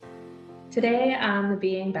Today on the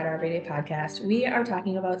Being Better Everyday podcast, we are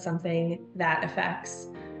talking about something that affects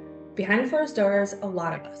behind closed doors a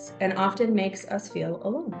lot of us and often makes us feel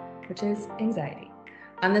alone, which is anxiety.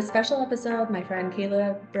 On this special episode, my friend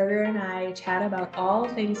Kayla, Brugger, and I chat about all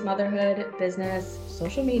things motherhood, business,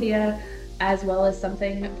 social media, as well as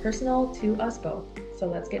something personal to us both. So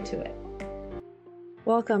let's get to it.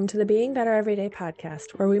 Welcome to the Being Better Everyday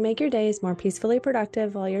podcast, where we make your days more peacefully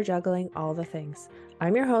productive while you're juggling all the things.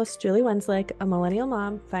 I'm your host, Julie Wenslick, a millennial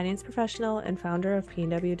mom, finance professional, and founder of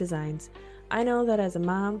P&W Designs. I know that as a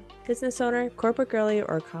mom, business owner, corporate girly,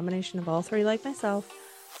 or a combination of all three like myself,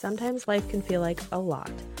 sometimes life can feel like a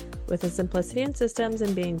lot. With the simplicity in systems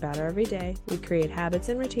and being better every day, we create habits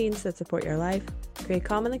and routines that support your life, create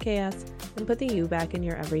calm in the chaos, and put the you back in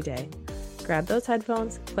your everyday. Grab those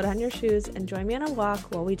headphones, put on your shoes, and join me on a walk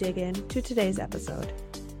while we dig into today's episode.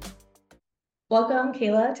 Welcome,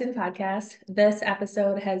 Kayla, to the podcast. This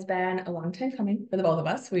episode has been a long time coming for the both of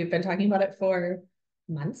us. We've been talking about it for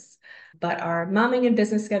months, but our momming and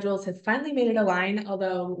business schedules have finally made it align,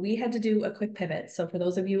 although we had to do a quick pivot. So for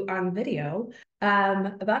those of you on video,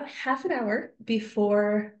 about half an hour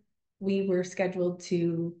before we were scheduled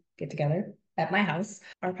to get together at my house,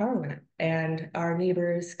 our power went out and our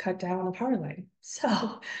neighbors cut down the power line.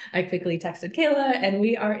 So I quickly texted Kayla and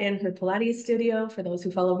we are in her Pilates studio. For those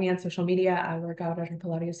who follow me on social media, I work out at her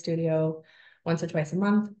Pilates studio once or twice a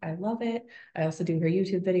month. I love it. I also do her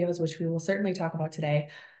YouTube videos, which we will certainly talk about today.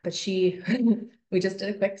 But we just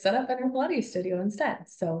did a quick setup at her Pilates studio instead.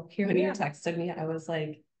 So here when we you are. texted me, I was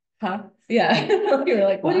like, huh? Yeah. You were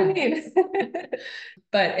like, what do you Wow. mean?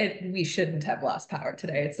 But we shouldn't have lost power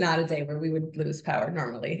today. It's not a day where we would lose power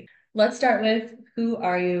normally. Let's start with who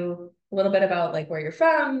are you? A little bit about like where you're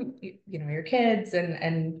from, your kids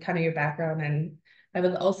and kind of your background. And I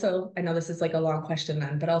would also, I know this is like a long question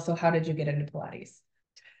then, but also how did you get into Pilates?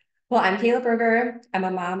 Well, I'm Kayla Brugger. I'm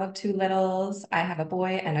a mom of two littles. I have a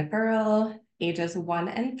boy and a girl, ages 1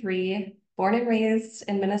 and 3, born and raised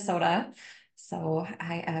in Minnesota. So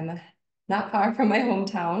I am not far from my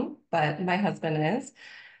hometown, but my husband is.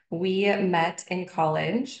 We met in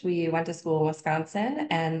college. We went to school in Wisconsin,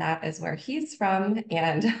 and that is where he's from.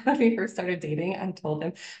 And when we first started dating, I told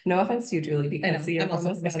him, no offense to you, Julie, because I'm you're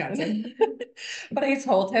also from from Wisconsin. But I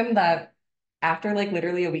told him that after like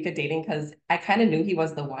literally a week of dating, because I kind of knew he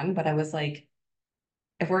was the one, but I was like,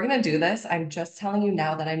 if we're gonna do this, I'm just telling you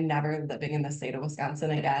now that I'm never living in the state of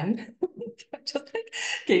Wisconsin again. Just like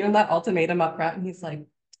gave him that ultimatum up front, and he's like,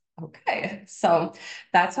 okay. So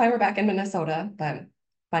that's why we're back in Minnesota. But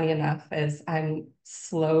funny enough is I'm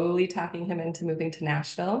slowly talking him into moving to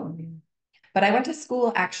Nashville. But I went to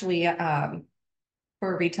school actually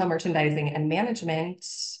for retail merchandising and management,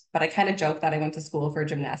 but I kind of joke that I went to school for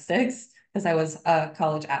gymnastics because I was a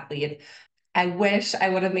college athlete. I wish I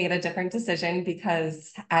would have made a different decision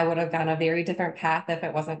because I would have gone a very different path if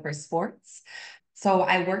it wasn't for sports. So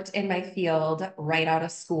I worked in my field right out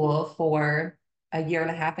of school for a year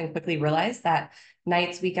and a half and quickly realized that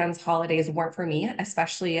nights, weekends, holidays weren't for me,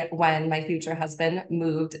 especially when my future husband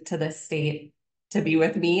moved to the state to be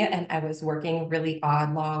with me. And I was working really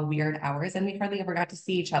odd, long, weird hours, and we hardly ever got to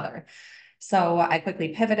see each other. So I quickly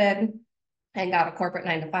pivoted and got a corporate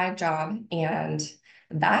 9 to 5 job. And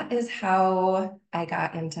that is how I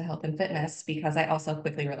got into health and fitness, because I also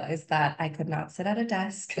quickly realized that I could not sit at a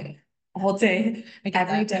desk all day,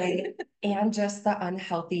 every day. And just the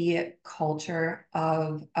unhealthy culture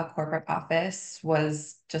of a corporate office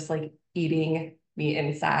was just like eating me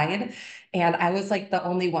inside. And I was like the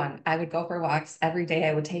only one. I would go for walks every day.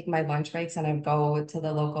 I would take my lunch breaks and I'd go to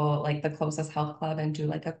the local, like the closest health club, and do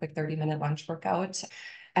like a quick 30-minute lunch workout.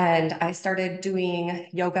 And I started doing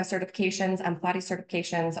yoga certifications and Pilates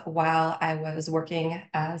certifications while I was working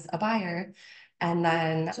as a buyer. And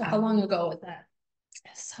then, So how long ago was that?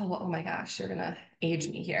 So, oh my gosh, you're gonna age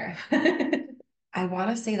me here. I want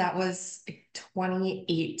to say that was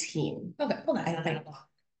 2018. Okay, well, that's I not think. that long.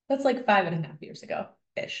 That's like 5.5 years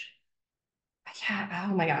ago-ish. Yeah,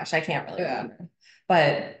 oh my gosh, I can't really remember.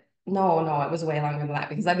 But no, it was way longer than that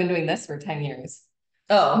because I've been doing this for 10 years.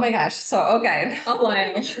 Oh my gosh. So, okay. A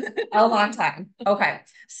while. A long time. Okay.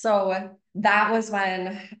 So that was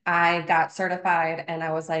when I got certified and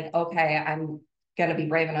I was like, okay, I'm going to be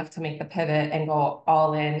brave enough to make the pivot and go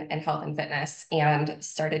all in health and fitness, and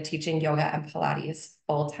started teaching yoga and Pilates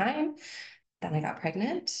full time. Then I got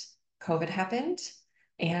pregnant, COVID happened,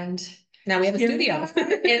 and now we have a studio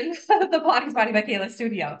in the Pilatesbody by Kayla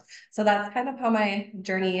studio. So that's kind of how my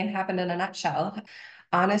journey happened in a nutshell.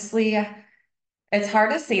 Honestly, it's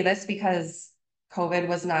hard to say this because COVID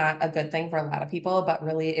was not a good thing for a lot of people, but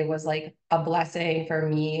really it was like a blessing for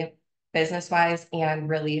me business-wise and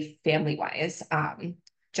really family-wise.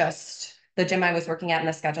 Just the gym I was working at and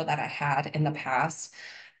the schedule that I had in the past,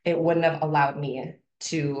 it wouldn't have allowed me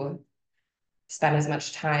to spend as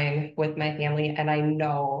much time with my family. And I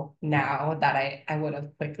know now that I would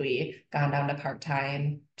have quickly gone down to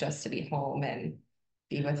part-time just to be home and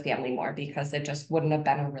be with family more, because it just wouldn't have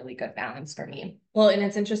been a really good balance for me. Well, and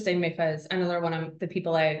it's interesting because another one of the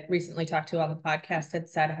people I recently talked to on the podcast had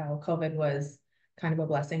said how COVID was kind of a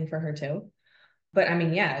blessing for her too. But I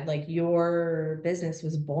mean, yeah, like your business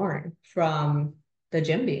was born from the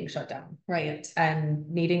gym being shut down. Right. And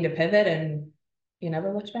needing to pivot, and you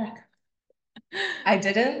never looked back. I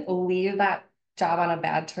didn't leave that job on a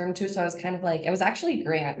bad term too. So I was kind of like, it was actually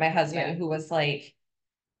Grant, my husband, who was like,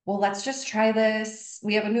 well, let's just try this.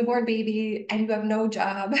 We have a newborn baby and you have no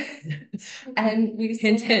job. And we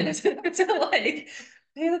hint, hint. to like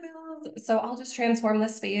pay the bills. So I'll just transform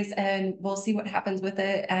this space and we'll see what happens with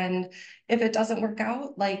it. And if it doesn't work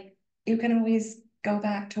out, like you can always go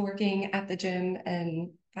back to working at the gym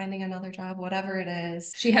and finding another job, whatever it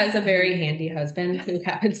is. She has a very handy husband who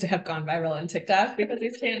happens to have gone viral on TikTok because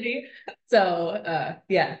he's handy. So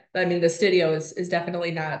yeah, I mean the studio is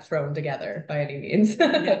definitely not thrown together by any means.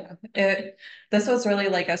 Yeah. This was really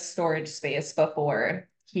like a storage space before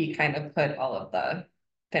he kind of put all of the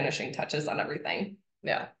finishing touches on everything.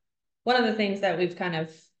 Yeah. One of the things that we've kind of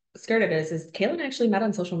skirted is Kayla actually met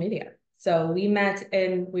on social media. So we met,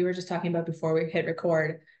 and we were just talking about before we hit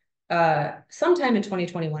record, sometime in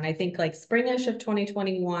 2021, I think like springish of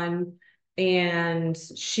 2021. And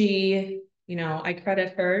she, you know, I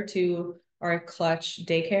credit her to our clutch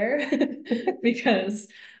daycare because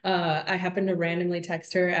I happened to randomly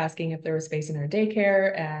text her asking if there was space in her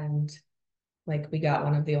daycare, and like we got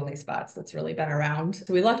one of the only spots that's really been around.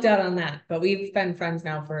 So we lucked out on that, but we've been friends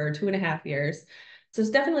now for 2.5 years. So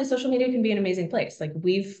it's definitely, social media can be an amazing place. Like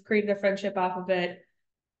we've created a friendship off of it.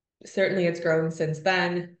 Certainly it's grown since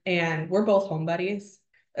then. And we're both home buddies.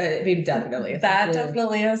 I mean, definitely. That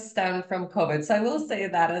definitely has stemmed from COVID. So I will say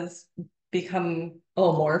that has become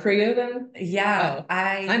more for you then? Yeah.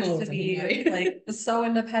 I'm used to be like so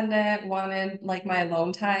independent, wanted like my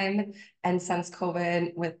alone time. And since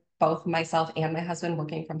COVID, with both myself and my husband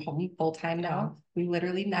working from home full time now, we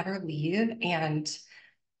literally never leave. And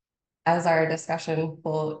as our discussion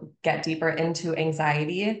will get deeper into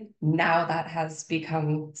anxiety, now that has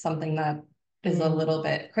become something that is a little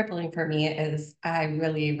bit crippling for me, is I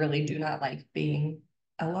really, really do not like being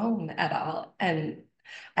alone at all. And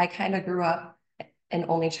I kind of grew up an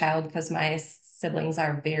only child because my siblings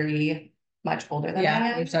are very much older than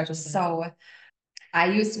I am. So I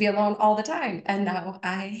used to be alone all the time, and now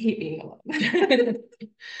I hate being alone.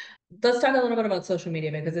 Let's talk a little bit about social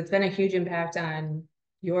media because it's been a huge impact on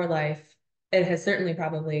your life. It has certainly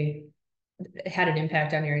probably had an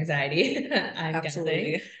impact on your anxiety, I'm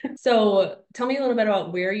Absolutely. guessing. So tell me a little bit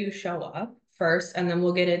about where you show up first, and then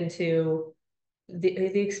we'll get into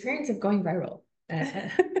the experience of going viral.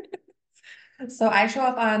 So I show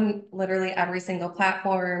up on literally every single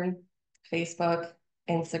platform: Facebook,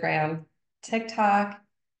 Instagram, TikTok,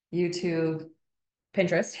 YouTube,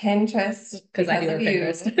 Pinterest, because I do her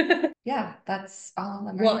Pinterest. Yeah, that's all of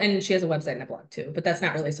them. Right? Well, and she has a website and a blog too, but that's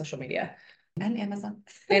not really social media. And Amazon.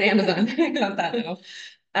 And Amazon. Got that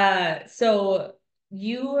now. So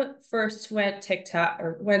you first went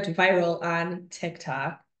viral on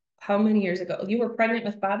TikTok. How many years ago? You were pregnant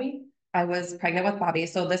with Bobby? I was pregnant with Bobby.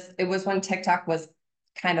 So it was when TikTok was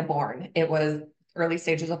kind of born. It was early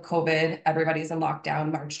stages of COVID. Everybody's in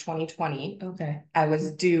lockdown, March 2020. Okay. I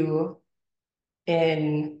was due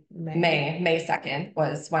in May 2nd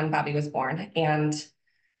was when Bobby was born. And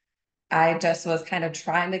I just was kind of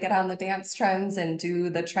trying to get on the dance trends and do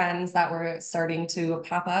the trends that were starting to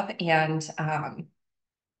pop up. And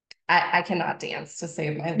I cannot dance to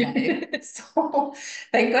save my life. So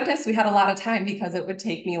thank goodness we had a lot of time, because it would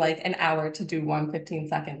take me like an hour to do one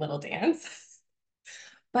 15-second little dance.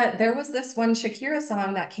 But there was this one Shakira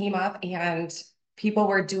song that came up, and people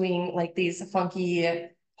were doing like these funky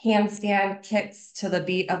handstand kicks to the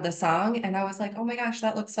beat of the song. And I was like, oh my gosh,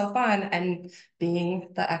 that looks so fun. And being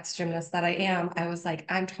the ex gymnast that I am, I was like,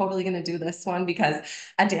 I'm totally going to do this one, because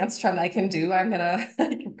a dance trend I can do, I'm going to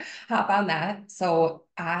like, hop on that. So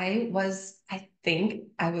I think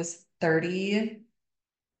I was 30,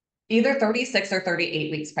 either 36 or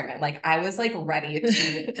 38 weeks pregnant. Like I was like ready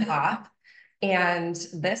to pop. And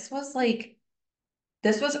this was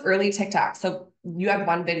early TikTok. So you had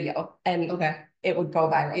one video and it would go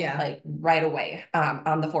viral like right away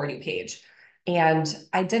on the For You page. And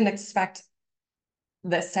I didn't expect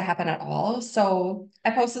this to happen at all. So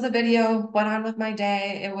I posted the video, went on with my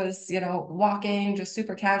day. It was, walking, just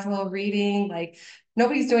super casual, reading, like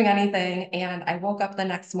nobody's doing anything. And I woke up the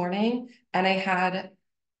next morning and I had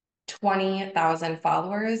 20,000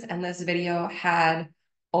 followers, and this video had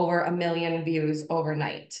over 1 million views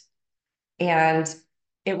overnight. And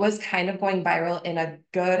it was kind of going viral in a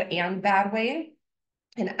good and bad way.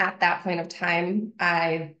 And at that point of time,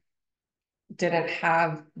 I didn't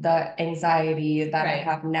have the anxiety that I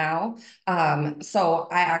have now. So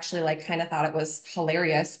I actually like kind of thought it was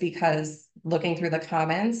hilarious because looking through the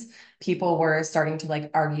comments, people were starting to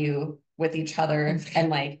like argue with each other and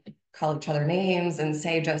like call each other names and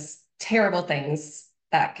say just terrible things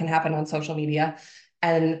that can happen on social media.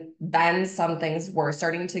 And then some things were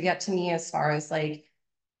starting to get to me as far as like,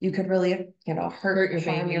 you could really, hurt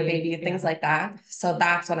your baby, things like that. So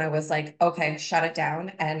that's when I was like, okay, shut it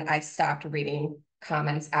down. And I stopped reading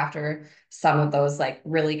comments after some of those like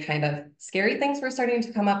really kind of scary things were starting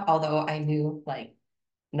to come up, although I knew like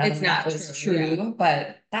none of that was true,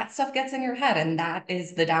 but that stuff gets in your head, and that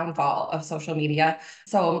is the downfall of social media.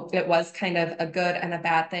 So it was kind of a good and a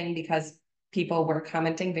bad thing because people were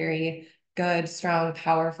commenting very good, strong,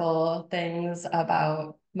 powerful things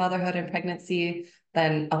about motherhood and pregnancy.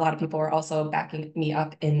 Then a lot of people were also backing me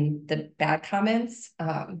up in the bad comments.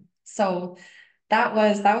 So that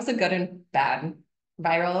was a good and bad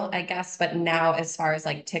viral, I guess. But now, as far as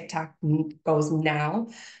like TikTok goes now,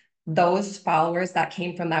 those followers that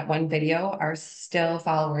came from that one video are still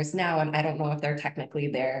followers now. And I don't know if they're technically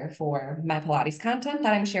there for my Pilates content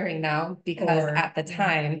that I'm sharing now, because at the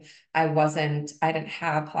time I didn't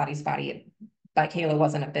have Pilates Body by Kayla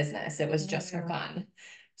wasn't a business. It was just for fun.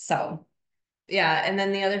 So yeah. And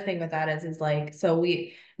then the other thing with that is like, so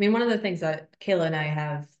one of the things that Kayla and I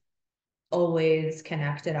have always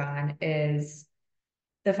connected on is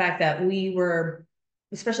the fact that we were,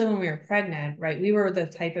 especially when we were pregnant, right? We were the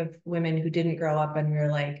type of women who didn't grow up and we were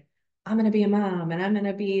like, I'm going to be a mom and I'm going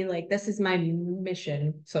to be like, this is my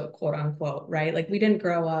mission. So quote unquote, right? Like we didn't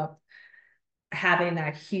grow up having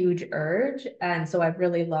that huge urge. And so I've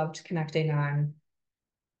really loved connecting on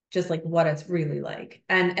just like what it's really like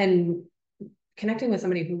and connecting with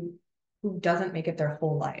somebody who doesn't make it their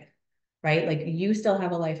whole life, right? Like you still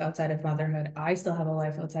have a life outside of motherhood. I still have a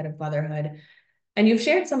life outside of motherhood. And you've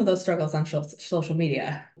shared some of those struggles on social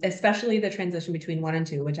media, especially the transition between 1 and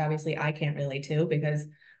 2, which obviously I can't relate to because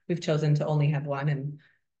we've chosen to only have one.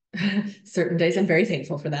 And certain days I'm very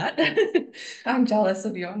thankful for that. I'm jealous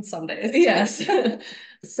of you on some days. Yes.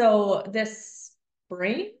 So this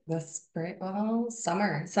spring, well,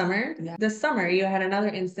 summer. Yeah. This summer, you had another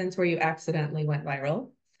instance where you accidentally went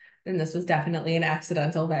viral. And this was definitely an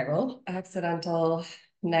accidental viral. Accidental,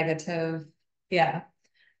 negative. Yeah.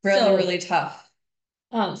 Really tough.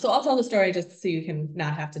 So I'll tell the story just so you can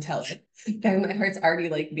not have to tell it. And my heart's already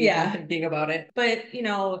like beating thinking about it. But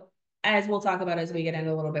as we'll talk about as we get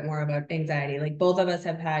into a little bit more about anxiety, like both of us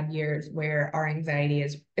have had years where our anxiety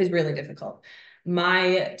is really difficult.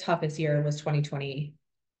 My toughest year was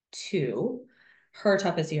 2022. Her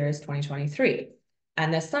toughest year is 2023.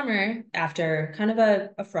 And this summer, after kind of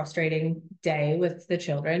a frustrating day with the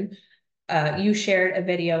children, you shared a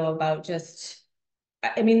video about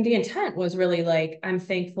the intent was really like, I'm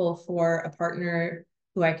thankful for a partner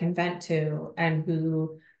who I can vent to and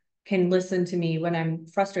who can listen to me when I'm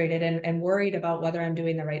frustrated and worried about whether I'm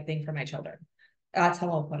doing the right thing for my children. That's how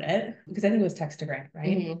I'll put it, because I think it was Textagram,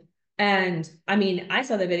 right? Mm-hmm. And I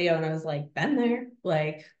saw the video and I was like, been there.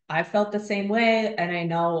 Like, I felt the same way. And I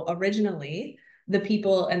know originally the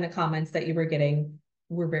people and the comments that you were getting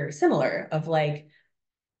were very similar of like,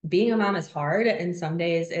 being a mom is hard. And some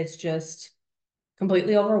days it's just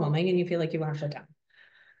completely overwhelming and you feel like you want to shut down.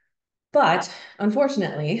 But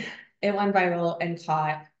unfortunately, it went viral and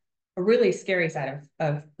caught a really scary side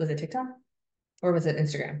of was it TikTok or was it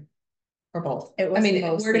Instagram or both? It was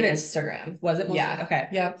mostly Instagram. Was it mostly? Yeah. Okay.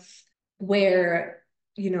 Yeah. Where,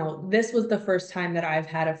 this was the first time that I've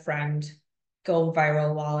had a friend go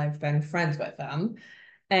viral while I've been friends with them.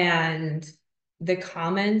 And the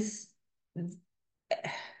comments,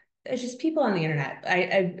 it's just people on the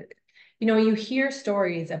internet. You hear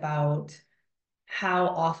stories about how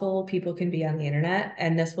awful people can be on the internet.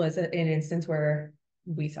 And this was an instance where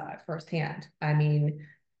we saw it firsthand.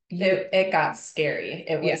 It got scary.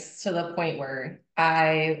 It was to the point where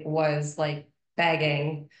I was like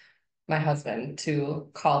begging my husband to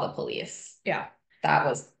call the police. Yeah. That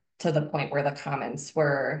was to the point where the comments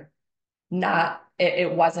were not,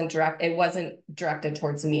 it wasn't directed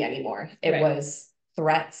towards me anymore. It was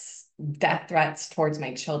threats, death threats towards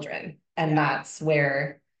my children. And that's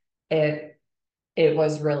where it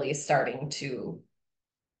was really starting to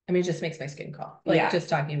I mean, it just makes my skin crawl. Like just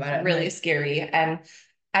talking about it. Really scary. And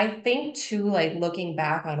I think too, like looking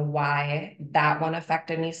back on why that one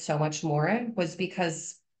affected me so much more was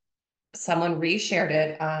because someone reshared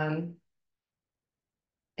it on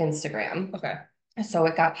Instagram. Okay. So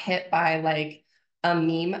it got hit by like a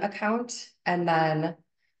meme account, and then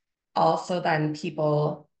also then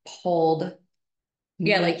people pulled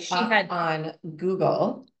like she had on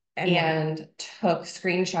Google and took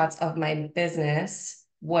screenshots of my business,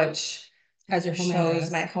 which as your home shows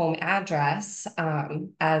address. my home address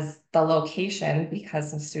as the location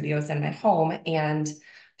because the studio's in my home, and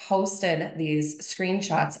posted these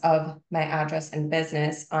screenshots of my address and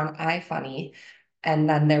business on iFunny. And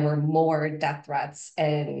then there were more death threats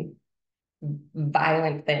and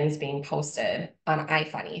violent things being posted on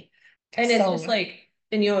iFunny. And it's just like,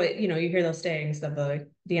 and you hear those sayings of the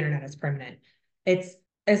internet is permanent. It's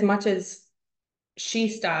as much as she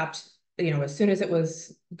stopped, as soon as it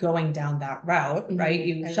was going down that route, right?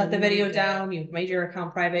 You shut the video down, you made your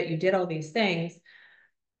account private, you did all these things.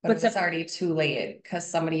 But it's already too late because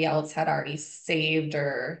somebody else had already saved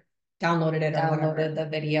or downloaded the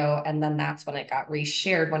video, and then that's when it got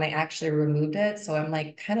reshared when I actually removed it. So I'm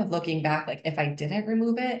like kind of looking back, like if I didn't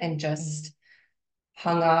remove it and just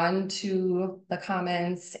hung on to the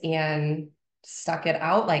comments and stuck it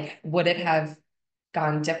out, like would it have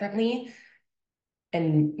gone differently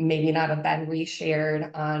and maybe not have been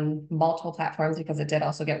reshared on multiple platforms, because it did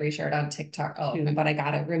also get reshared on TikTok too, but I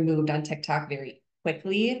got it removed on TikTok very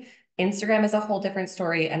quickly. Instagram is a whole different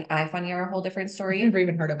story, and iFunny are a whole different story. I've never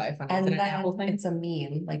even heard of iFunny. And then it's a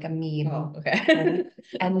meme, like a meme. Oh, okay.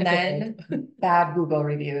 And then bad Google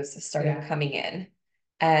reviews started coming in.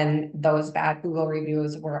 And those bad Google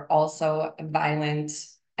reviews were also violent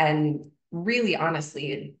and really,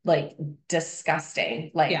 honestly, like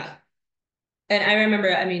disgusting. Like, and I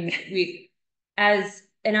remember, I mean,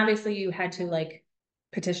 and obviously you had to like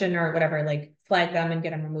petition or whatever, like flag them and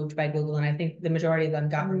get them removed by Google. And I think the majority of them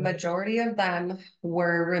got removed. Majority of them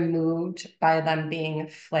were removed by them being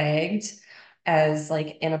flagged as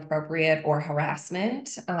like inappropriate or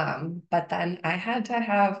harassment. But then I had to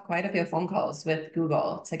have quite a few phone calls with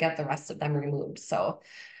Google to get the rest of them removed. So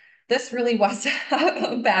this really was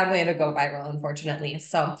a bad way to go viral, unfortunately.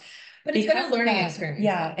 So, but it's been a learning experience.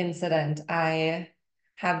 Yeah, incident. I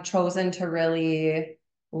have chosen to really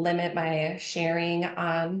limit my sharing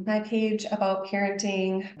on my page about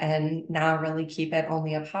parenting and now really keep it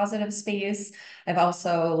only a positive space. I've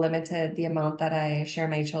also limited the amount that I share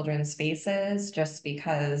my children's faces just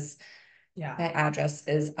because my address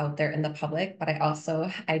is out there in the public, but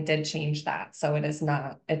I did change that. So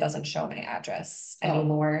it doesn't show my address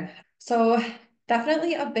anymore. So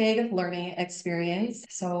definitely a big learning experience.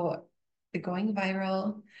 So going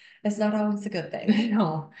viral is not always a good thing. I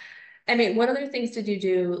know. I mean, what other things did you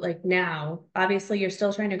do like now? Obviously, you're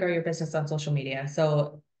still trying to grow your business on social media.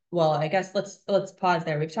 So, well, I guess let's pause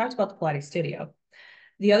there. We've talked about the Pilates studio.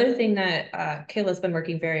 The other thing that Kayla's been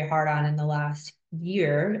working very hard on in the last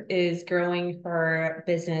year is growing her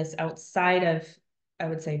business outside of, I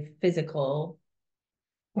would say, physical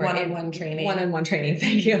one-on-one training. One-on-one training,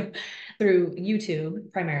 thank you. Through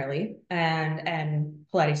YouTube primarily and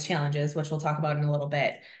Pilates challenges, which we'll talk about in a little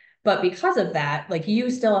bit. But because of that, like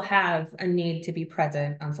you still have a need to be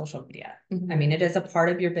present on social media. I mean, it is a part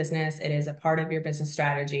of your business. It is a part of your business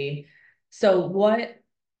strategy. So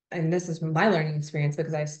and this is my learning experience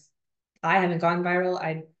because I haven't gone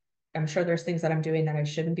viral. I'm sure there's things that I'm doing that I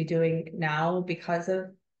shouldn't be doing now because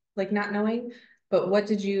of like not knowing. But what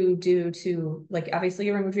did you do to, like, obviously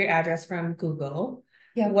you removed your address from Google.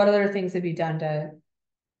 Yeah. What other things have you done to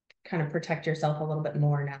kind of protect yourself a little bit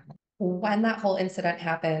more now? When that whole incident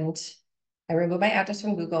happened, I removed my address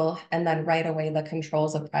from Google, and then right away the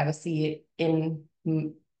controls of privacy in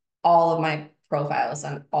all of my profiles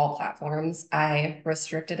on all platforms, I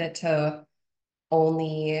restricted it to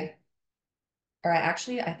only,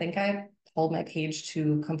 I think I pulled my page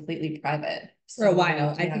to completely private. For a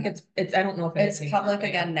while. I think I don't know if it's public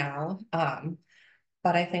again now.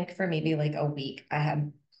 But I think for maybe like a week, I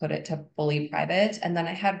had put it to fully private, and then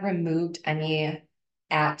I had removed any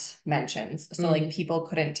at mentions. So like people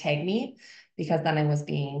couldn't tag me because then I was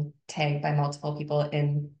being tagged by multiple people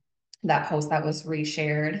in that post that was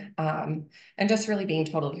reshared, and just really being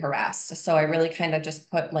totally harassed. So I really kind of just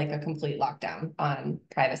put like a complete lockdown on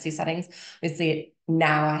privacy settings. Obviously,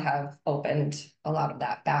 now I have opened a lot of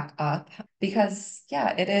that back up because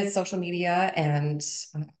it is social media and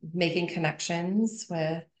making connections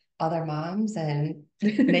with other moms and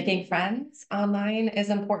making friends online is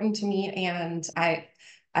important to me. And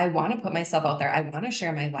I want to put myself out there. I want to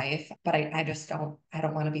share my life, but I just I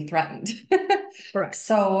don't want to be threatened. Correct.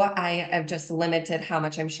 So I have just limited how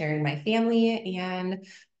much I'm sharing my family and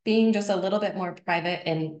being just a little bit more private,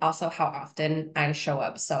 and also how often I show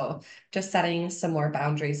up. So just setting some more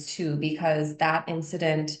boundaries too, because that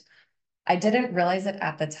incident, I didn't realize it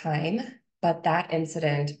at the time, but that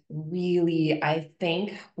incident really, I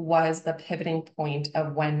think, was the pivoting point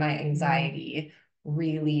of when my anxiety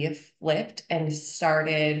really flipped and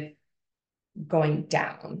started going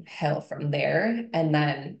downhill from there. And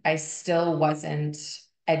then I still wasn't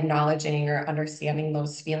acknowledging or understanding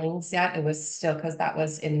those feelings yet. It was still, because that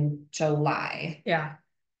was in July. Yeah.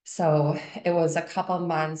 So it was a couple of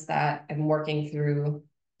months that I'm working through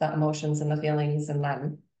the emotions and the feelings. And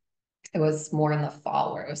then it was more in the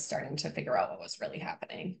fall where I was starting to figure out what was really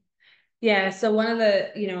happening. Yeah. So one of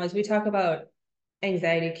the, as we talk about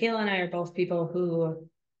anxiety, Kayla and I are both people who,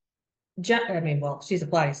 I mean, well, she's a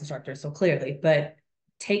Pilates instructor, so clearly, but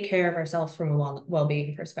take care of ourselves from a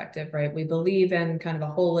well-being perspective, right? We believe in kind of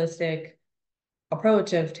a holistic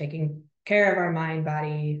approach of taking care of our mind,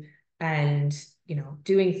 body, and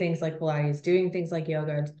doing things like Pilates, doing things like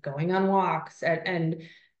yoga, going on walks, and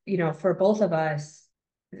for both of us,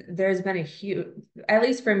 there's been a huge, at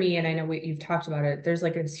least for me, and I know you've talked about it, there's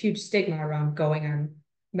like this huge stigma around going on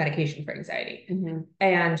medication for anxiety.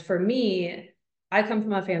 And for me, I come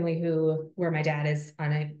from a family where my dad is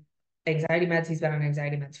on anxiety meds. He's been on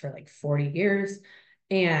anxiety meds for like 40 years.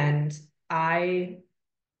 And I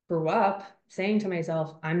grew up saying to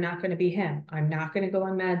myself, I'm not going to be him. I'm not going to go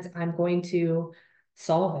on meds. I'm going to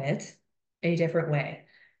solve it a different way.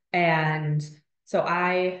 And so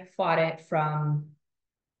I fought it from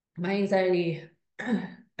my anxiety.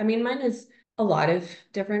 I mean, mine is a lot of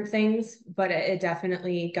different things, but it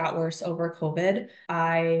definitely got worse over COVID.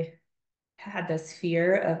 I had this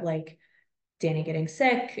fear of like Danny getting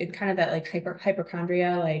sick and kind of that like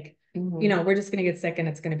hypochondria, like, we're just going to get sick and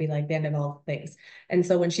it's going to be like the end of all things. And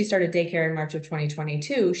so when she started daycare in March of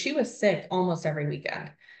 2022, she was sick almost every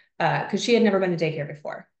weekend because she had never been to daycare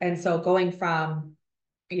before. And so going from,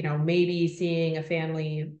 maybe seeing a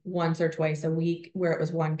family once or twice a week where it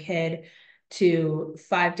was one kid to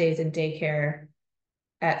 5 days in daycare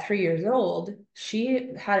at 3 years old,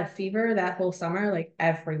 she had a fever that whole summer, like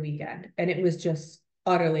every weekend. And it was just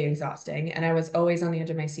utterly exhausting. And I was always on the edge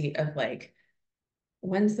of my seat of like,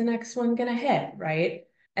 when's the next one gonna hit? Right.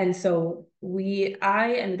 And so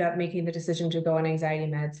I ended up making the decision to go on anxiety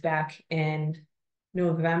meds back in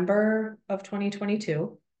November of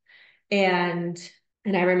 2022. And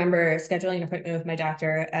I remember scheduling an appointment with my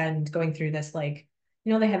doctor and going through this, like,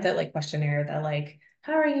 they have that like questionnaire, that like,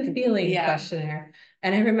 how are you feeling questionnaire.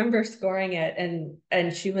 And I remember scoring it,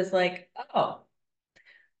 and she was like, oh,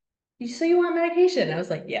 so you want medication? I was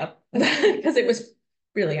like, yep, because it was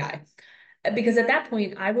really high. Because at that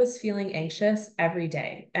point I was feeling anxious every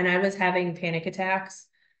day and I was having panic attacks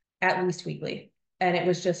at least weekly. And it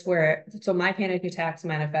was just so my panic attacks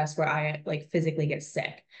manifest where I like physically get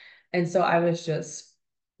sick. And so I was just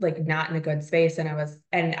like not in a good space.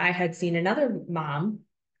 And I had seen another mom,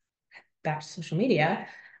 back to social media,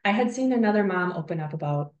 I had seen another mom open up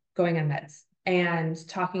about going on meds and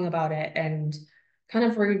talking about it and kind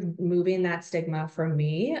of removing that stigma from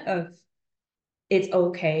me of it's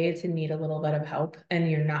okay to need a little bit of help and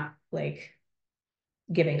you're not like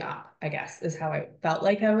giving up, I guess, is how I felt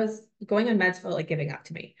like I was going on meds felt like giving up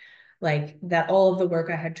to me. Like that all of the work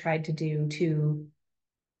I had tried to do to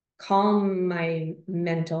calm my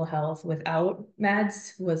mental health without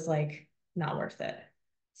meds was like not worth it.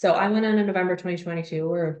 So I went on in November 2022.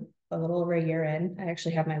 We're a little over a year in. I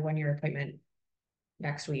actually have my 1 year appointment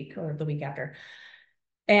next week or the week after.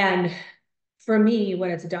 And for me,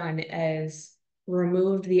 what it's done is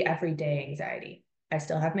removed the everyday anxiety. I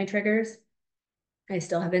still have my triggers. I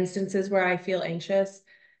still have instances where I feel anxious,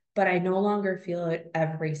 but I no longer feel it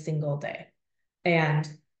every single day. And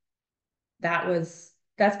that's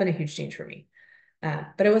been a huge change for me.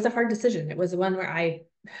 But it was a hard decision. It was the one where I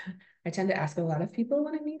tend to ask a lot of people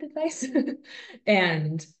when I need advice.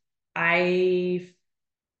 And I'm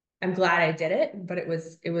glad I did it, but it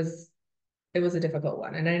was a difficult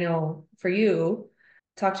one. And I know for you,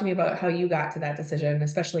 talk to me about how you got to that decision,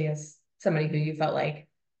 especially as somebody who you felt like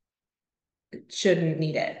shouldn't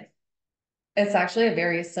need it. It's actually a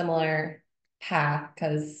very similar path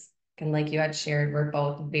because, and like you had shared, we're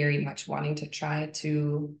both very much wanting to try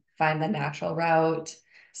to find the natural route,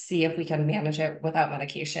 see if we can manage it without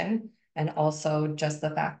medication. And also just the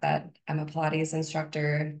fact that I'm a Pilates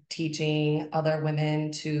instructor, teaching other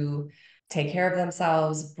women to take care of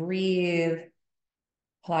themselves, breathe,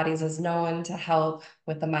 Pilates is known to help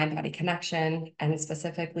with the mind-body connection and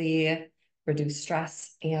specifically reduce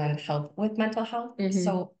stress and help with mental health.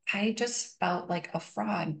 So I just felt like a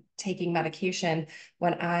fraud taking medication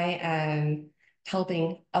when I am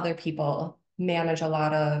helping other people manage a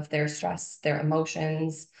lot of their stress, their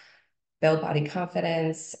emotions, build body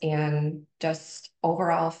confidence, and just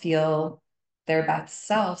overall feel their best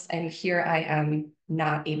selves. And here I am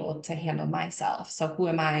not able to handle myself. So who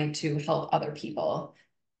am I to help other people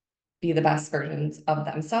be the best versions of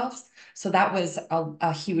themselves? So that was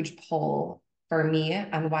a huge pull for me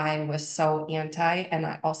on why I was so anti. And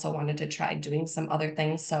I also wanted to try doing some other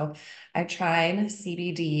things. So I tried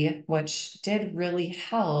CBD, which did really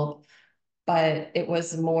help, but it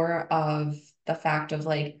was more of the fact of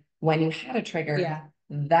like when you had a trigger,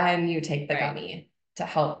 then you take the gummy to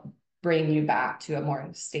help bring you back to a more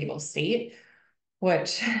stable state,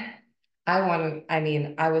 which I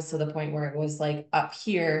was to the point where it was like up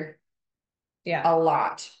here a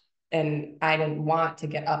lot. And I didn't want to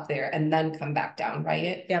get up there and then come back down,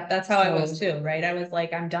 right? Yep, that's how I was too, right? I was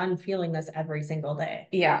like, I'm done feeling this every single day.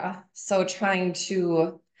 Yeah. So trying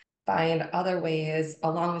to find other ways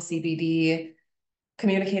along with CBD,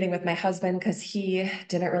 communicating with my husband because he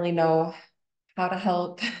didn't really know how to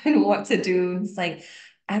help and what to do. It's like,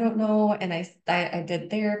 I don't know. And I did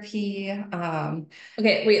therapy.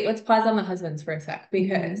 Okay, wait, let's pause on the husbands for a sec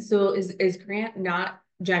because so is Grant not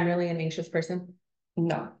generally an anxious person?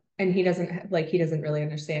 No. And he doesn't really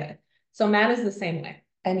understand. So Matt is the same way.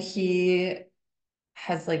 And he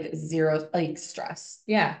has like zero like stress.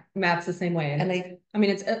 Yeah, Matt's the same way. And I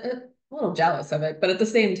mean, it's a little jealous of it, but at the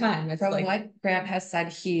same time, it's from like what Grant has said,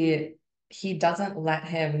 he doesn't let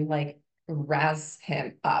him like razz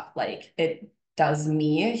him up like it does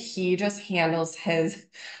me. He just handles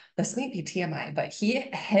this may be TMI, but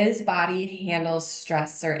his body handles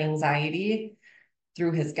stress or anxiety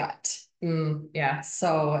through his gut. Yeah.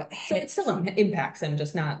 So it still impacts him,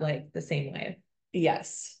 just not like the same way.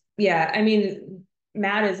 Yes. Yeah. I mean,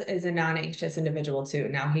 Matt is a non-anxious individual too.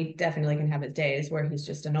 Now he definitely can have his days where he's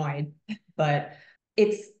just annoyed, but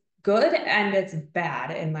it's good and it's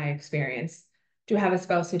bad in my experience to have a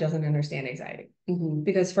spouse who doesn't understand anxiety.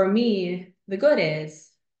 Because for me, the good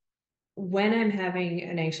is when I'm having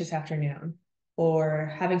an anxious afternoon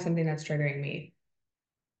or having something that's triggering me,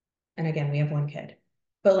 and again, we have one kid,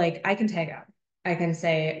 but like I can tag out. I can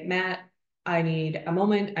say, Matt, I need a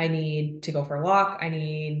moment. I need to go for a walk. I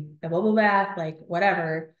need a bubble bath, like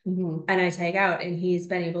whatever. And I tag out. And he's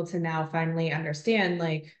been able to now finally understand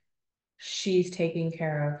like she's taking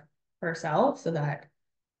care of herself so that,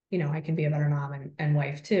 I can be a better mom and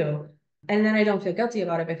wife too. And then I don't feel guilty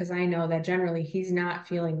about it because I know that generally he's not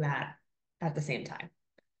feeling that at the same time.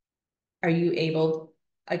 Are you able,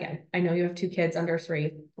 again, I know you have two kids under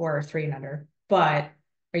 3 or 3 and under, but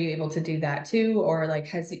are you able to do that too? Or like,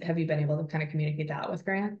 have you been able to kind of communicate that with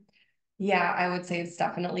Grant? Yeah, I would say it's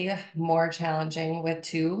definitely more challenging with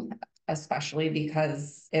 2, especially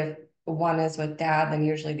because if one is with dad, then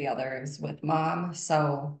usually the other is with mom.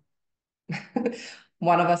 So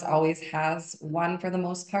one of us always has one for the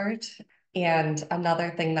most part. And another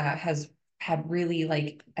thing that has had really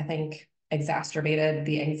like, I think, exacerbated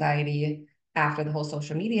the anxiety after the whole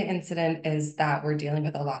social media incident is that we're dealing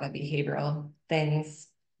with a lot of behavioral things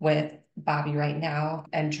with Bobby right now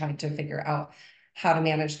and trying to figure out how to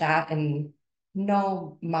manage that. And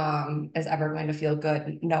no mom is ever going to feel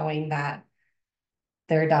good knowing that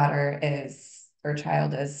their daughter is or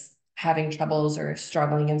child is having troubles or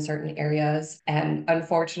struggling in certain areas. And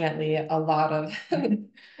unfortunately, a lot of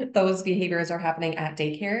those behaviors are happening at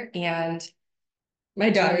daycare. And my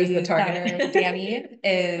daughter is the target. Danny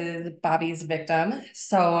is Bobby's victim.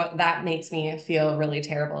 So that makes me feel really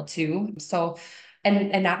terrible too. So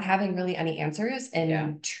and not having really any answers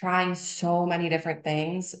and trying so many different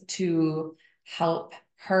things to help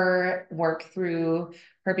her work through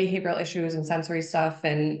her behavioral issues and sensory stuff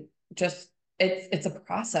and just it's a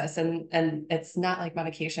process and it's not like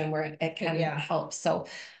medication where it can help. So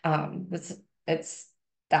it's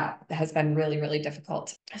that has been really, really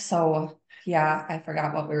difficult. So yeah, I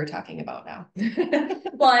forgot what we were talking about now.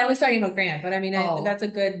 Well, I was talking about Grant, but I mean, that's a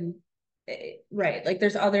good, right. Like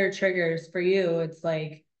there's other triggers for you. It's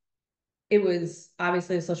like, it was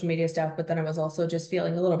obviously the social media stuff, but then I was also just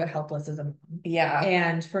feeling a little bit helpless as a mom. Yeah.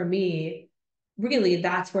 And for me, really,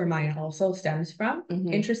 that's where mine also stems from.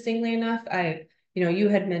 Interestingly enough, you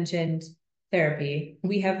had mentioned therapy.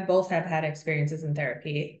 We have both have had experiences in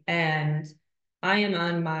therapy, and I am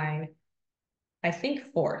on my, I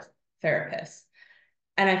think, 4th therapist.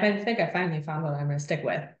 And I think I finally found what I'm going to stick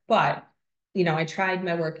with. But, I tried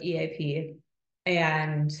my work EAP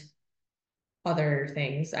and other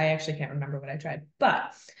things. I actually can't remember what I tried,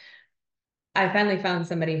 but I finally found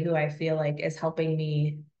somebody who I feel like is helping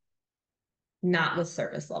me not with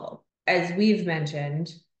service level. As we've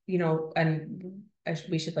mentioned, and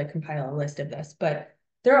we should like compile a list of this, but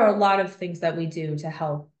there are a lot of things that we do to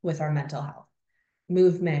help with our mental health.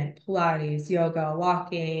 Movement, Pilates, yoga,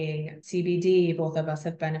 walking, CBD, both of us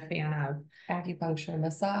have been a fan of. Acupuncture,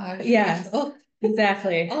 massage. Yes,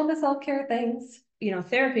 exactly. All the self-care things.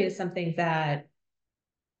 Therapy is something that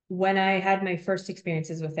when I had my first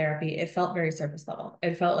experiences with therapy, it felt very surface level.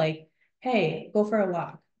 It felt like, hey, go for a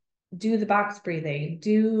walk, do the box breathing,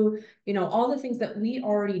 do, all the things that we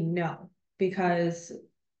already know because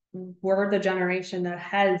we're the generation that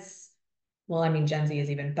has, well, I mean, Gen Z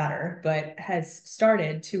is even better, but has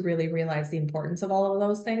started to really realize the importance of all of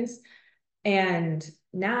those things. And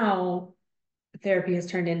now therapy has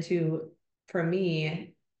turned into, for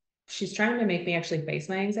me, she's trying to make me actually face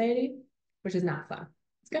my anxiety, which is not fun.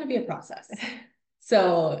 It's going to be a process.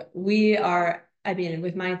 So I mean,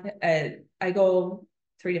 with I go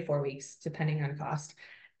 3 to 4 weeks, depending on cost.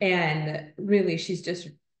 And really, she's just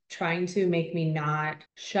trying to make me not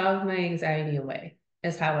shove my anxiety away,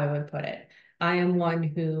 is how I would put it. I am one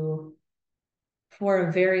who, for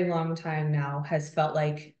a very long time now, has felt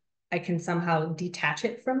like I can somehow detach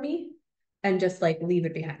it from me and just like leave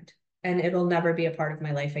it behind. And it'll never be a part of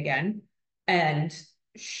my life again. And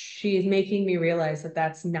she's making me realize that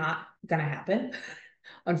that's not going to happen.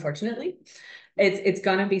 Unfortunately, it's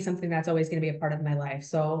going to be something that's always going to be a part of my life.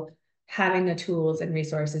 So having the tools and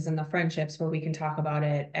resources and the friendships where we can talk about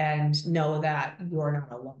it and know that you're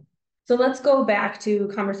not alone. So let's go back to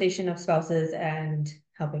conversation of spouses and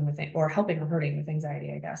helping with it, or helping or hurting with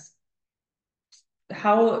anxiety, I guess.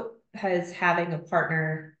 How has having a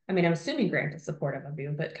partner, I mean, I'm assuming Grant is supportive of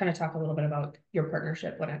you, but kind of talk a little bit about your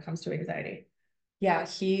partnership when it comes to anxiety. Yeah,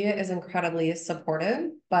 he is incredibly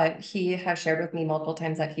supportive, but he has shared with me multiple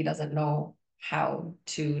times that he doesn't know how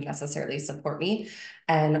to necessarily support me.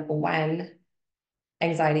 And when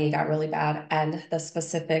anxiety got really bad and the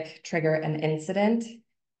specific trigger and incident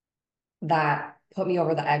that put me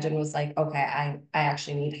over the edge and was like, okay, I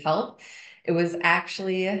actually need help. It was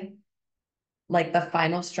actually like the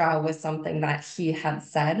final straw was something that he had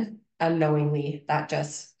said unknowingly that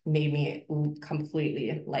just made me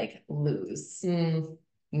completely like lose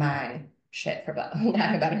my shit, for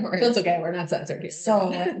lack of better words. That's okay. We're not censored here.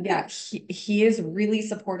 So yeah, he is really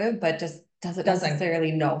supportive, but just doesn't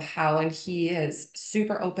necessarily know how. And he is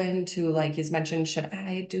super open to, like he's mentioned, should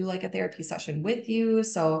I do like a therapy session with you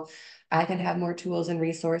so I can have more tools and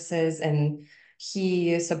resources? And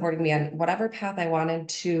he supported me on whatever path I wanted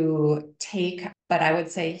to take. But I would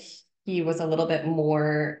say he was a little bit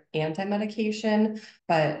more anti-medication.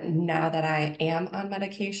 But now that I am on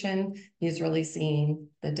medication, he's really seeing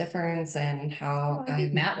the difference and how I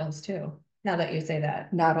think Matt was too, now that you say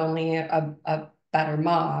that. Not only a better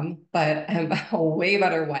mom, but I'm a way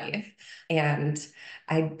better wife. And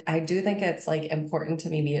I do think it's like important to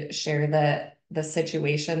maybe share the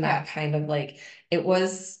situation that kind of like it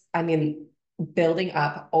was, I mean, building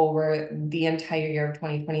up over the entire year of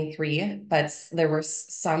 2023, but there were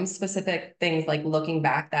some specific things like looking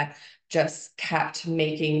back that just kept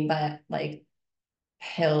making that like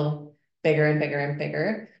hill bigger and bigger and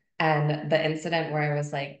bigger. And the incident where I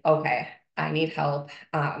was like, okay, I need help.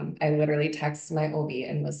 I literally texted my OB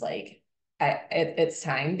and was like, it's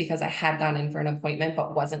time, because I had gone in for an appointment,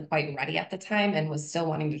 but wasn't quite ready at the time and was still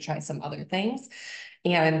wanting to try some other things.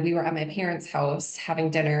 And we were at my parents' house having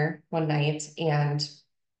dinner one night, and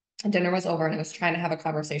dinner was over and I was trying to have a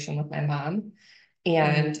conversation with my mom,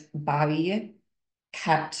 and Bobby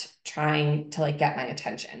kept trying to like get my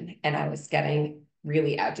attention, and I was getting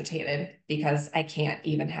really agitated because I can't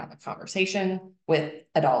even have a conversation with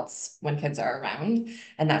adults when kids are around.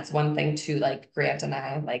 And that's one thing too, like Grant and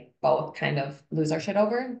I like both kind of lose our shit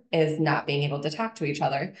over, is not being able to talk to each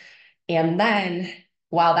other. And then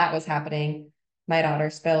while that was happening, my daughter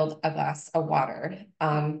spilled a glass of water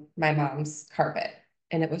on my mom's carpet,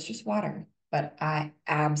 and it was just water. But I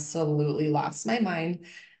absolutely lost my mind.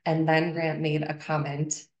 And then Grant made a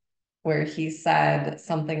comment where he said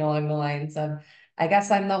something along the lines of, I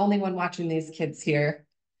guess I'm the only one watching these kids here,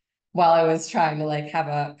 while I was trying to like have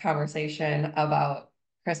a conversation about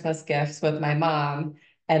Christmas gifts with my mom.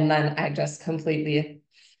 And then I just completely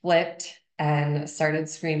flipped and started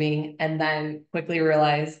screaming, and then quickly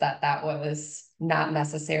realized that that was not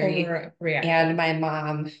necessary. And my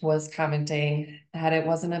mom was commenting that it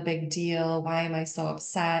wasn't a big deal. Why am I so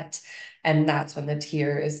upset? And that's when the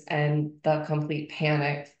tears and the complete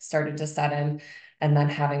panic started to set in. And then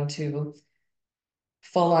having to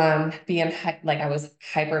full on being like I was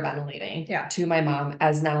hyperventilating Yeah. to my mom,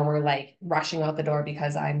 as now we're like rushing out the door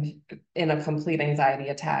because I'm in a complete anxiety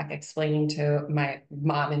attack, explaining to my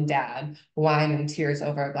mom and dad why I'm in tears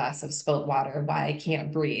over a glass of spilled water, why I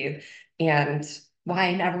can't breathe, and why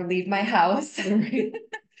I never leave my house.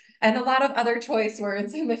 And a lot of other choice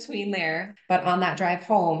words in between there. But on that drive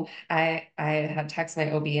home, I had texted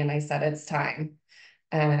my OB and I said, it's time.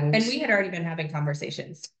 And we had already been having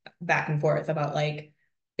conversations back and forth about like,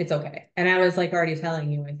 it's okay. And I was like already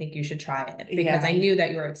telling you, I think you should try it because I knew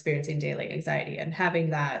that you were experiencing daily anxiety and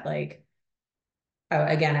having that like,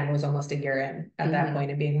 again, I was almost a year in at that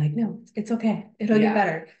point and being like, no, it's okay. It'll get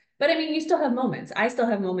better. But I mean, you still have moments. I still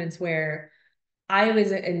have moments where I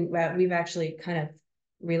was, and we've actually kind of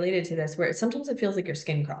related to this, where sometimes it feels like your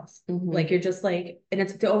skin crawls. Like you're just like, and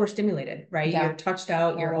it's overstimulated, right? You're touched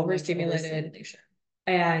out, you're overstimulated.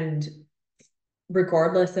 And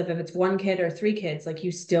regardless of if it's one kid or three kids, like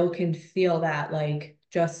you still can feel that, like,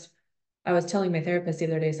 just, I was telling my therapist the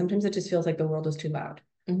other day, sometimes it just feels like the world is too loud.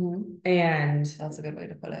 And that's a good way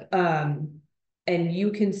to put it. And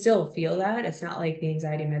you can still feel that. It's not like the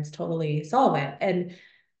anxiety meds totally solve it. And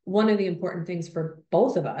one of the important things for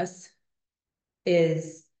both of us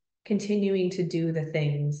is continuing to do the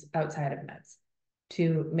things outside of meds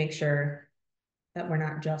to make sure that we're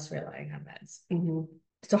not just relying on meds.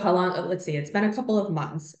 So how long, let's see, it's been a couple of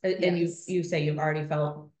months and you say you've already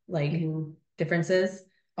felt like differences.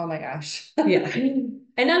 Oh my gosh. Yeah. And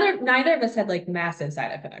neither of us had like massive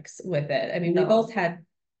side effects with it. I mean, we both had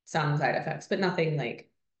some side effects, but nothing like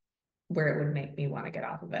where it would make me want to get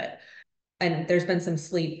off of it. And there's been some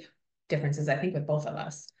sleep differences, I think, with both of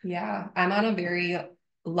us. Yeah. I'm on a very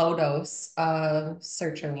low dose of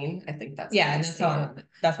sertraline. I think that's and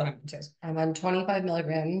that's what I'm into. I'm on 25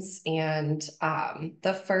 milligrams. And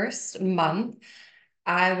the first month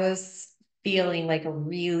I was feeling like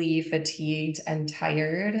really fatigued and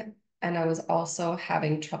tired. And I was also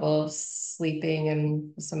having trouble sleeping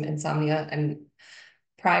and some insomnia. And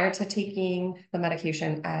prior to taking the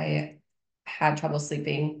medication, I had trouble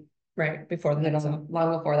sleeping. Right, before that.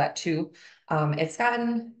 Long before that too. It's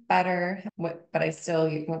gotten better, but I still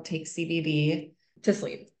take CBD to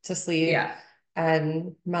sleep. Yeah.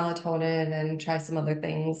 And melatonin and try some other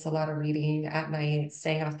things, a lot of reading at night,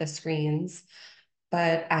 staying off the screens.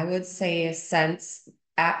 But I would say since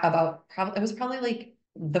it was probably like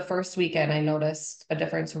the first weekend, I noticed a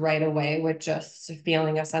difference right away with just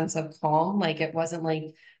feeling a sense of calm. Like it wasn't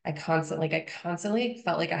like I constantly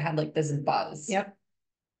felt like I had like this buzz.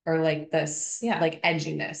 Or like this like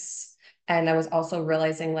edginess. And I was also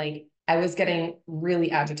realizing like I was getting really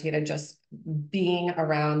agitated just being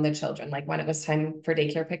around the children. Like when it was time for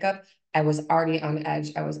daycare pickup, I was already on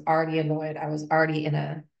edge. I was already annoyed. I was already in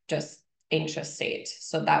a just anxious state.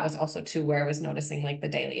 So that was also too where I was noticing like the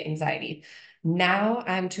daily anxiety. Now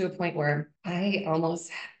I'm to a point where I almost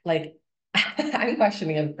like I'm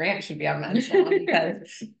questioning if Grant should be on meds now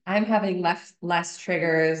because I'm having less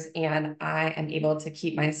triggers and I am able to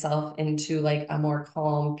keep myself into like a more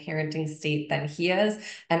calm parenting state than he is.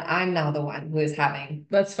 And I'm now the one who is having.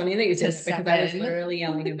 That's funny that you said that because I was literally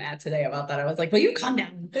yelling at Matt today about that. I was like, will you calm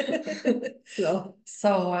down? So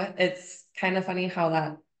it's kind of funny how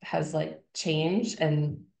that has like changed,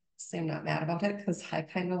 and I'm not mad about it because I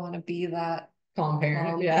kind of want to be that calm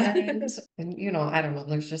parent. And I don't know,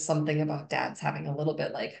 there's just something about dads having a little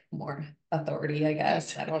bit like more authority, I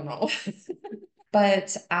guess. I don't know.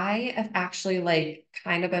 But I have actually like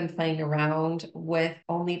kind of been playing around with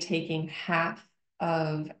only taking half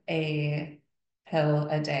of a pill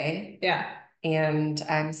a day. And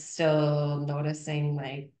I'm still noticing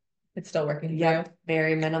like it's still working for you.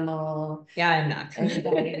 Very minimal. I'm not.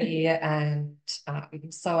 Anxiety. And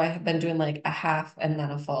so I have been doing like a half and then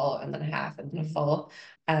a full and then a half and then a full.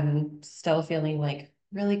 And still feeling like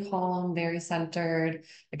really calm, very centered.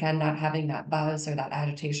 Again, not having that buzz or that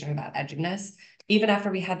agitation or that edginess. Even after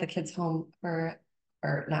we had the kids home or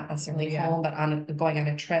not necessarily home, but going on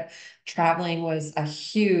a trip, traveling was a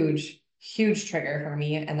huge trigger for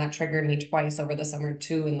me. And that triggered me twice over the summer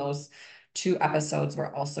too. And those 2 episodes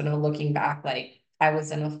were also now looking back, like I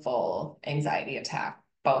was in a full anxiety attack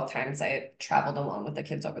both times I traveled alone with the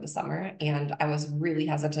kids over the summer. And I was really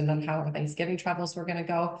hesitant on how our Thanksgiving travels were going to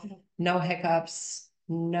go. No hiccups,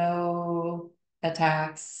 no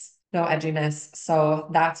attacks, no edginess. So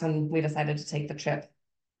that's when we decided to take the trip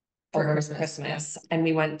over Christmas. And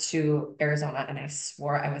we went to Arizona, and I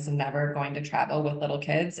swore I was never going to travel with little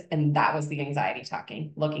kids. And that was the anxiety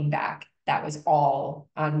talking. Looking back, that was all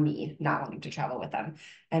on me not wanting to travel with them.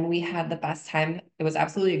 And we had the best time. It was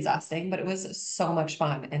absolutely exhausting, but it was so much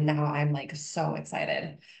fun. And now I'm like so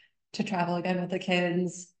excited to travel again with the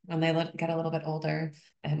kids when they get a little bit older.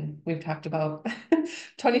 And we've talked about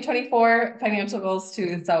 2024 financial goals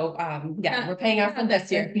too. So yeah, we're paying off from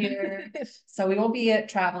this year. So we won't be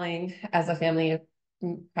traveling as a family,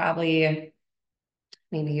 probably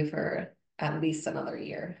maybe for at least another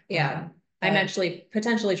year. Yeah. I'm actually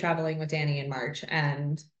potentially traveling with Danny in March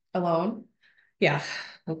and alone. Yeah.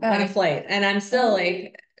 Okay. On a flight. And I'm still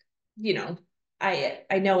like, you know,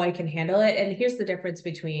 I know I can handle it. And here's the difference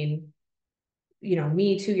between, you know,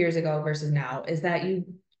 me 2 years ago versus now is that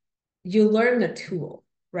you learn the tool,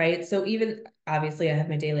 right? So even obviously I have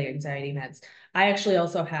my daily anxiety meds. I actually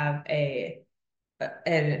also have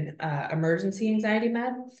an emergency anxiety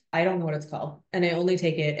med. I don't know what it's called. And I only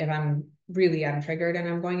take it if I'm really triggered and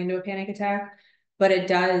I'm going into a panic attack. But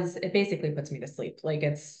it basically puts me to sleep. Like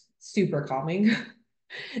it's super calming.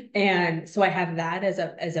 And so I have that as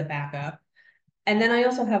a backup. And then I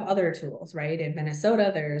also have other tools, right? In Minnesota,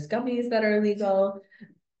 there's gummies that are legal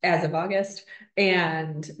as of August.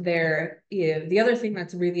 And the other thing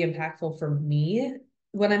that's really impactful for me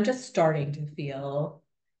when I'm just starting to feel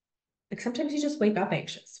like sometimes you just wake up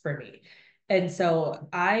anxious for me. And so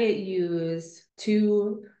I use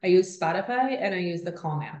Spotify and I use the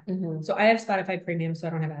Calm app. So I have Spotify Premium, so I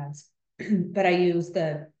don't have ads, but I use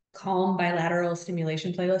the Calm bilateral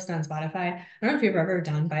stimulation playlist on Spotify. I don't know if you've ever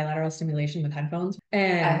done bilateral stimulation with headphones.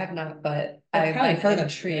 And I have not, but I've heard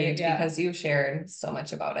intrigued because you shared so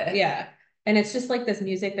much about it. Yeah. And it's just like this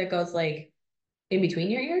music that goes like in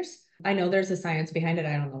between your ears. I know there's a science behind it.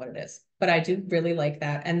 I don't know what it is, but I do really like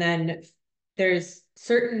that. And then there's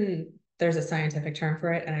a scientific term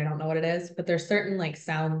for it, and I don't know what it is, but there's certain like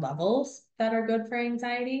sound levels that are good for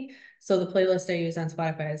anxiety. So the playlist I use on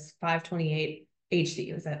Spotify is 528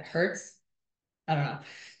 HD. Is that hertz? I don't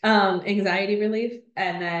know. Anxiety relief.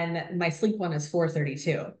 And then my sleep one is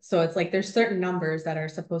 432. So it's like there's certain numbers that are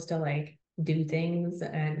supposed to like do things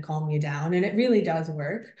and calm you down. And it really does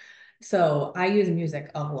work. So I use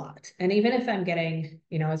music a lot. And even if I'm getting,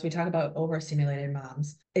 you know, as we talk about overstimulated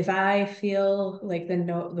moms, if I feel like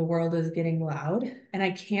the world is getting loud and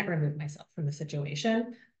I can't remove myself from the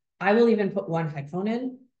situation, I will even put one headphone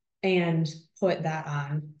in and put that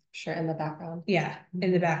on. Sure, in the background. Yeah,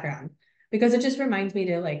 in the background. Because it just reminds me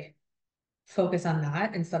to like focus on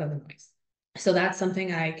that instead of the noise. So that's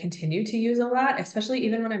something I continue to use a lot, especially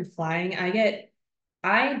even when I'm flying.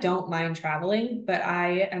 I don't mind traveling, but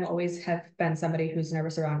I am always have been somebody who's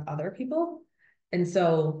nervous around other people. And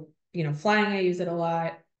so, you know, flying, I use it a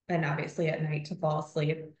lot. And obviously at night to fall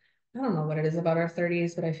asleep. I don't know what it is about our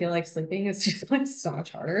 30s, but I feel like sleeping is just like so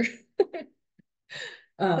much harder.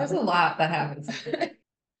 There's a lot that happens.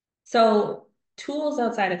 So tools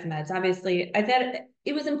outside of meds, obviously, I thought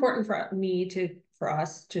it was important for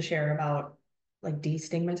us to share about like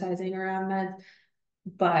destigmatizing around meds.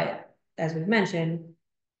 But as we've mentioned,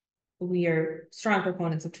 we are strong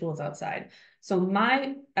proponents of tools outside. So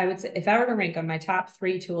I would say if I were to rank them, my top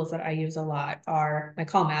 3 tools that I use a lot are my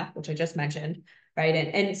Calm app, which I just mentioned, right?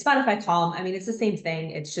 And Spotify Calm, I mean, it's the same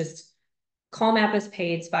thing. It's just Calm app is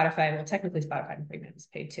paid. Well, technically Spotify Premium is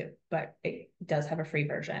paid too, but it does have a free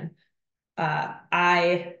version.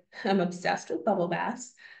 I am obsessed with bubble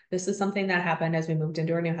baths. This is something that happened as we moved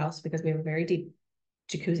into our new house because we have a very deep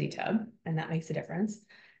jacuzzi tub, and that makes a difference.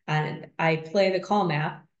 And I play the Calm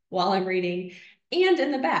app while I'm reading and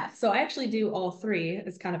in the bath. So I actually do all 3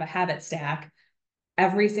 as kind of a habit stack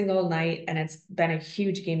every single night. And it's been a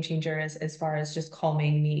huge game changer as far as just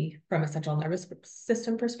calming me from a central nervous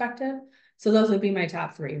system perspective. So those would be my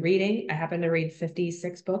top 3. Reading, I happen to read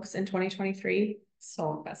 56 books in 2023.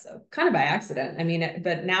 So impressive. Kind of by accident. I mean,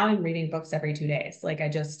 but now I'm reading books every 2 days. Like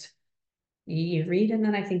you read and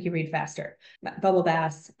then I think you read faster. Bubble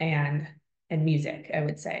baths and music, I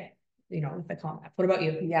would say, you know, with the Calm app. What about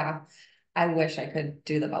you? Yeah. I wish I could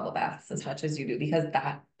do the bubble baths as much as you do, because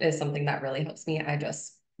that is something that really helps me. I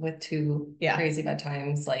just, with 2 crazy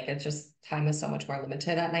bedtimes, like it's just time is so much more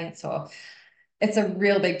limited at night. So it's a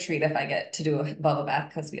real big treat if I get to do a bubble bath,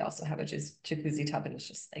 because we also have a jacuzzi tub, and it's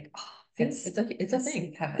just like, oh, it's a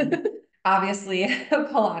thing. Heaven. Obviously,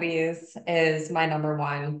 Pilates is my number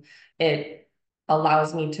 1. It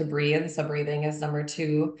allows me to breathe. So breathing is number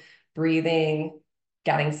 2. Breathing,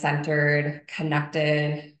 getting centered,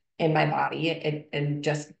 connected in my body, and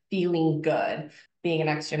just feeling good. Being an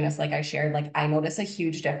ex-gymnast, like I shared, like I notice a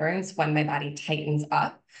huge difference when my body tightens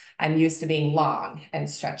up. I'm used to being long and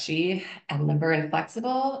stretchy and limber and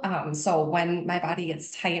flexible. So when my body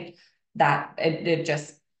gets tight, that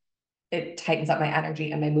it tightens up my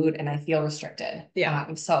energy and my mood, and I feel restricted.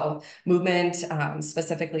 Yeah. So movement,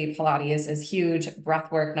 specifically Pilates, is huge.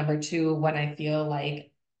 Breath work, number 2, when I feel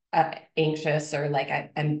like anxious or like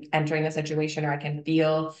I'm entering a situation or I can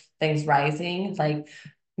feel things rising, like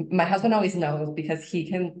my husband always knows because he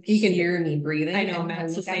can hear me breathing. I know, and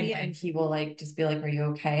Matt's the look at same me way. and he will like just be like, "Are you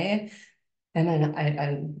okay?" And then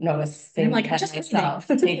I notice And I'm like, things I'm that just myself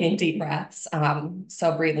taking deep breaths.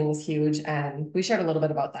 So breathing is huge. And we shared a little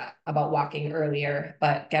bit about that, about walking earlier,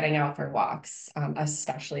 but getting out for walks,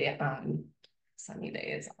 especially on sunny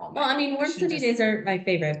days. Oh Well, I mean, warm gosh, sunny days are my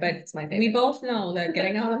favorite, but it's my we favorite. both know that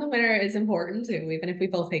getting out in the winter is important too, even if we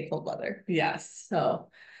both hate cold weather. Yes. So,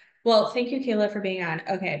 well, thank you, Kayla, for being on.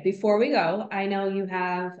 Okay, before we go, I know you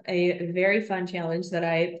have a very fun challenge that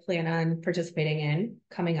I plan on participating in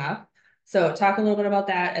coming up. So talk a little bit about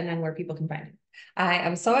that and then where people can find it. I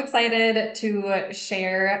am so excited to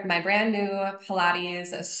share my brand new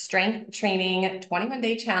Pilates strength training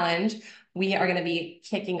 21-day challenge. We are going to be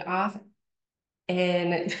kicking off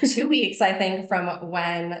in 2 weeks, I think, from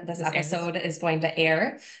when this episode is going to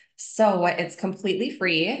air. So it's completely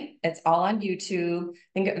free. It's all on YouTube.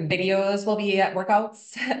 I think videos will be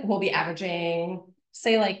workouts will be averaging,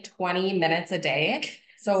 say, like 20 minutes a day.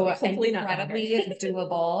 So incredibly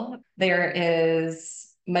doable. There is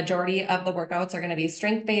majority of the workouts are going to be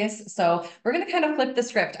strength based. So we're going to kind of flip the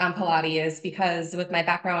script on Pilates because with my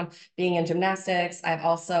background being in gymnastics, I've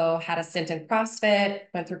also had a stint in CrossFit,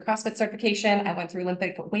 went through CrossFit certification. I went through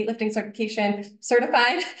Olympic weightlifting certification,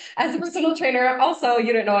 certified as a personal trainer. Also,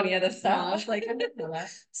 you didn't know any of this stuff. Like, I didn't know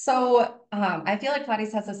that. So I feel like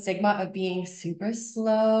Pilates has a stigma of being super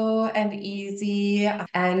slow and easy.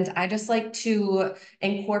 And I just like to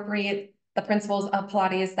incorporate the principles of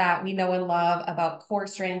Pilates that we know and love about core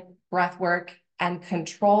strength, breath work, and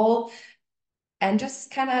control, and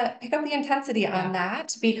just kind of pick up the intensity on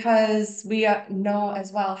that because we know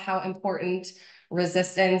as well how important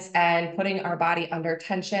resistance and putting our body under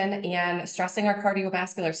tension and stressing our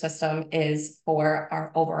cardiovascular system is for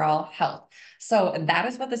our overall health. So that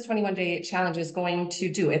is what this 21-day challenge is going to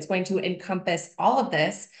do. It's going to encompass all of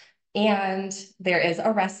this. And there is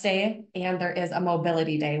a rest day and there is a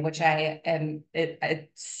mobility day, which it's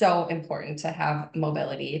so important to have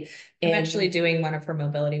mobility. I'm actually doing one of her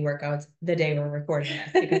mobility workouts the day we're recording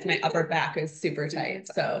this because my upper back is super tight.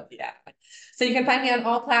 So yeah. So you can find me on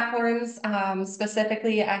all platforms.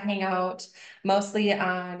 Specifically, I hang out mostly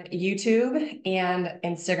on YouTube and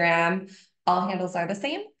Instagram. All handles are the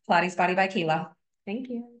same. PilatesBody by Kayla. Thank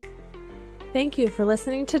you. Thank you for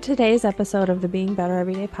listening to today's episode of the Being Better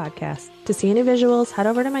Everyday podcast. To see any visuals, head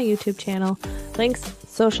over to my YouTube channel. Links,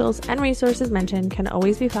 socials, and resources mentioned can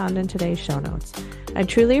always be found in today's show notes. I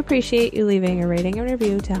truly appreciate you leaving a rating and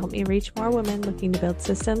review to help me reach more women looking to build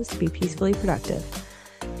systems to be peacefully productive.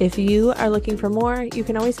 If you are looking for more, you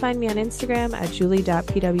can always find me on Instagram at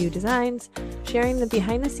julie.pwdesigns, sharing the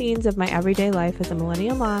behind the scenes of my everyday life as a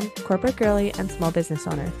millennial mom, corporate girly, and small business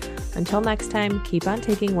owner. Until next time, keep on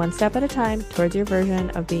taking one step at a time towards your version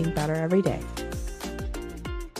of being better every day.